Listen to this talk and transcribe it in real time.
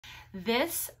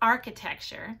This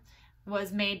architecture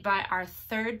was made by our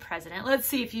third president. Let's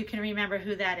see if you can remember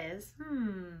who that is.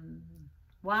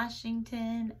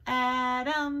 Washington,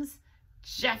 Adams,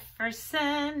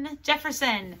 Jefferson,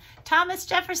 Thomas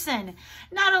Jefferson.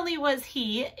 Not only was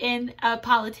he a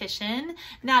politician,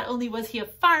 not only was he a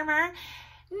farmer,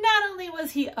 not only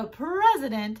was he a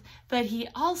president, but he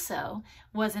also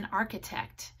was an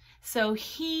architect. So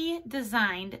he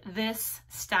designed this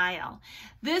style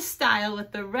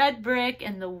with the red brick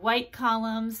and the white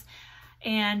columns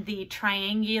and the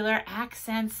triangular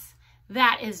accents.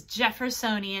 That is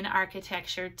Jeffersonian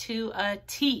architecture to a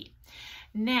T.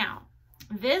 Now,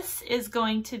 this is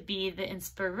going to be the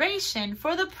inspiration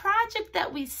for the project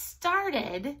that we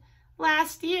started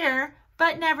last year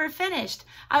but never finished.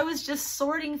 I was just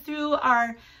sorting through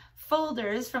our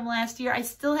folders from last year. I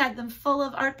still had them full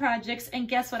of art projects, and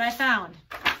guess what I found?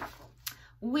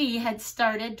 We had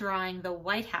started drawing the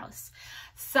White House.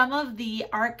 Some of the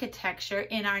architecture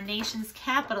in our nation's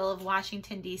capital of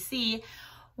Washington, D.C.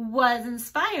 was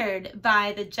inspired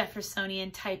by the Jeffersonian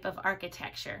type of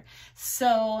architecture.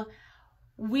 So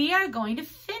we are going to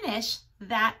finish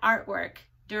that artwork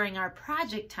during our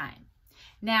project time.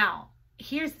 Now,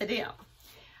 here's the deal.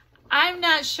 I'm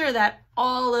not sure that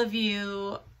all of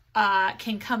you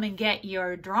can come and get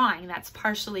your drawing that's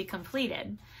partially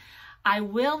completed. I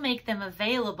will make them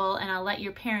available, and I'll let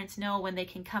your parents know when they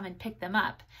can come and pick them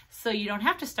up, so you don't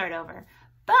have to start over.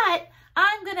 But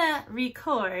I'm gonna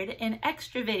record an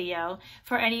extra video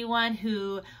for anyone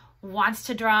who wants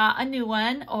to draw a new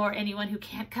one, or anyone who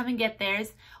can't come and get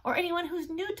theirs, or anyone who's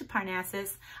new to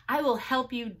Parnassus. I will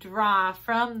help you draw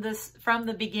from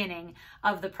the beginning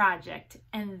of the project,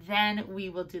 and then we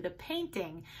will do the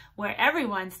painting where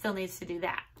everyone still needs to do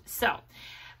that. So,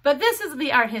 but this is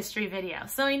the art history video,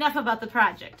 so enough about the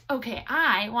project. Okay,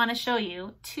 I want to show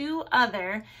you two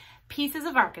other pieces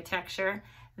of architecture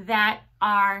that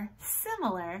are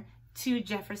similar to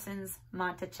Jefferson's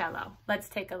Monticello. Let's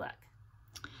take a look.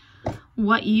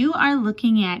 What you are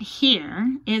looking at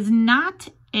here is not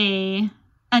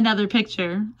another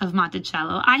picture of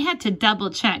Monticello. I had to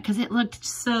double check because it looked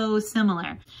so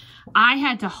similar. I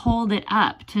had to hold it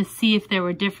up to see if there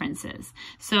were differences.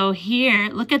 So here,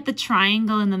 look at the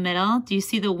triangle in the middle. Do you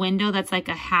see the window that's like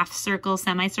a half circle,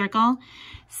 semicircle?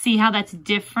 See how that's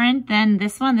different than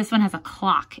this one? This one has a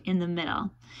clock in the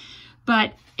middle.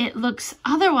 But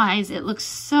otherwise it looks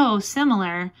so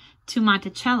similar to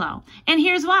Monticello. And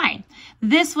here's why.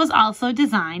 This was also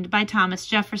designed by Thomas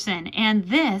Jefferson, and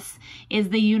this is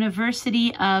the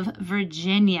University of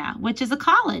Virginia, which is a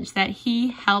college that he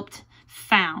helped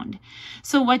found.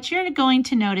 So what you're going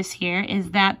to notice here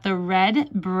is that the red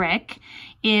brick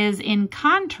is in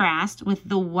contrast with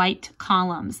the white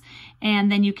columns.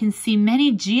 And then you can see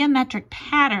many geometric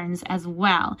patterns as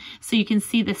well. So you can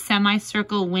see the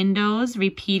semicircle windows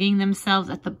repeating themselves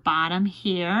at the bottom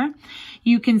here.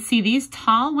 You can see these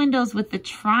tall windows with the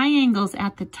triangles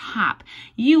at the top.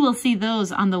 You will see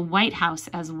those on the White House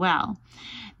as well.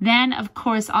 Then, of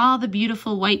course, all the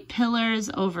beautiful white pillars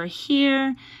over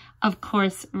here, of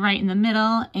course, right in the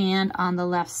middle and on the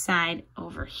left side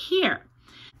over here.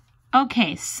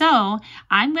 Okay, so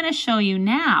I'm going to show you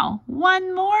now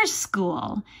one more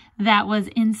school that was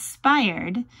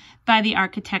inspired by the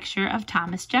architecture of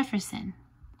Thomas Jefferson.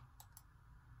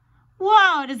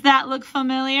 Whoa, does that look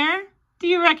familiar? Do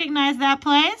you recognize that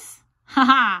place?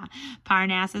 Haha,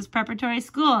 Parnassus Preparatory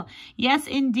School. Yes,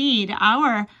 indeed,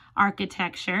 our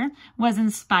architecture was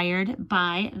inspired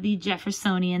by the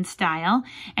Jeffersonian style,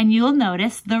 and you'll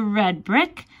notice the red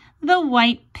brick, the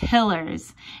white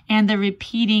pillars, and the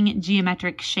repeating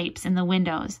geometric shapes in the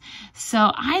windows.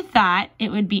 So I thought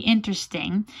it would be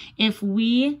interesting if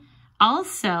we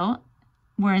also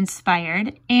were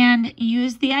inspired and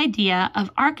used the idea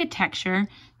of architecture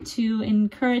to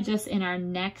encourage us in our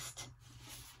next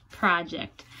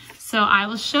project. So I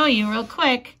will show you real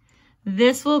quick.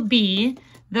 This will be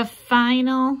the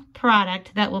final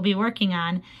product that we'll be working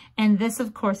on, and this,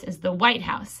 of course, is the White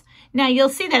House. Now, you'll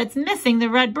see that it's missing the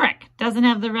red brick. Doesn't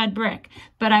have the red brick.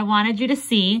 But I wanted you to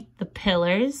see the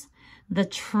pillars, the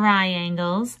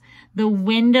triangles, the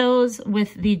windows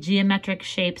with the geometric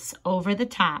shapes over the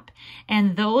top.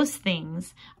 And those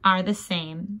things are the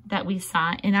same that we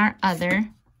saw in our other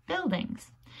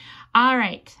buildings. All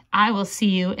right, I will see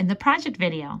you in the project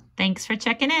video. Thanks for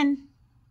checking in.